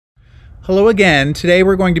Hello again. Today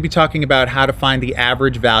we're going to be talking about how to find the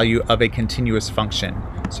average value of a continuous function.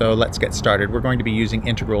 So let's get started. We're going to be using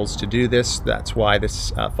integrals to do this. That's why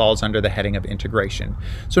this falls under the heading of integration.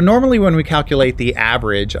 So normally when we calculate the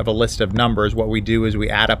average of a list of numbers, what we do is we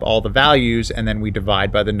add up all the values and then we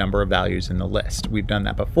divide by the number of values in the list. We've done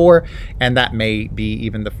that before, and that may be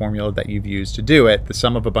even the formula that you've used to do it. The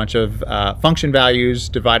sum of a bunch of function values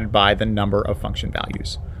divided by the number of function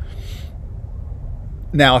values.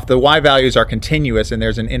 Now, if the y values are continuous and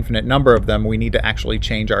there's an infinite number of them, we need to actually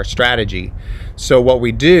change our strategy. So what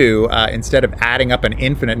we do, instead of adding up an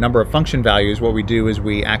infinite number of function values, what we do is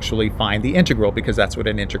we actually find the integral, because that's what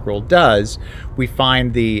an integral does. We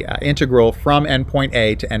find the integral from endpoint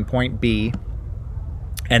A to endpoint B,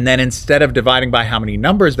 and then instead of dividing by how many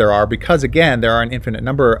numbers there are, because again, there are an infinite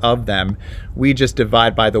number of them, we just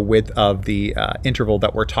divide by the width of the interval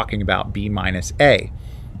that we're talking about, b minus a.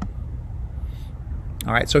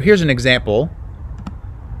 All right, so here's an example.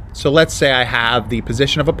 So let's say I have the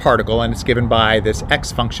position of a particle and it's given by this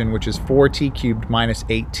x function, which is 4t cubed minus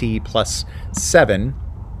 8t plus 7.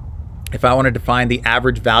 If I wanted to find the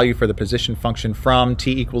average value for the position function from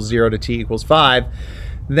t equals 0 to t equals 5,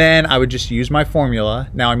 then I would just use my formula.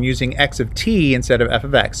 Now I'm using x of t instead of f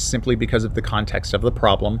of x simply because of the context of the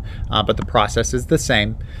problem, but the process is the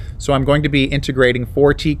same. So I'm going to be integrating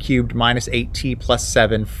 4t cubed minus 8t plus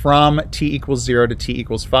 7 from t equals 0 to t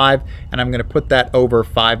equals 5, and I'm going to put that over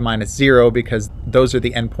 5 minus 0 because those are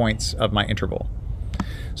the endpoints of my interval.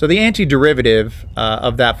 So the antiderivative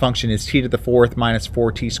of that function is t to the fourth minus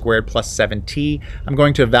 4t squared plus 7t. I'm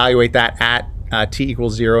going to evaluate that at t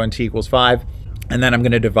equals 0 and t equals 5. And then I'm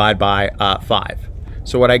going to divide by 5.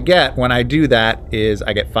 So what I get when I do that is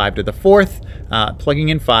I get 5 to the fourth. Plugging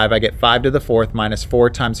in 5, I get 5 to the fourth minus 4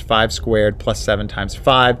 times 5 squared plus 7 times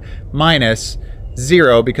 5 minus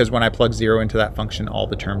 0, because when I plug 0 into that function, all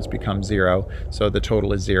the terms become 0. So the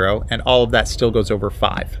total is 0, and all of that still goes over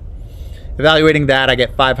 5. Evaluating that, I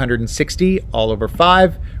get 560 all over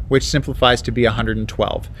 5, which simplifies to be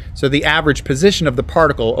 112. So the average position of the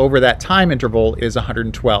particle over that time interval is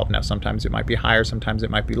 112. Now sometimes it might be higher, sometimes it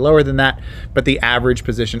might be lower than that, but the average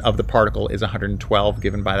position of the particle is 112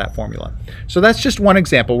 given by that formula. So that's just one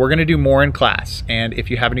example. We're going to do more in class, and if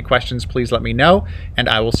you have any questions, please let me know, and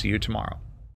I will see you tomorrow.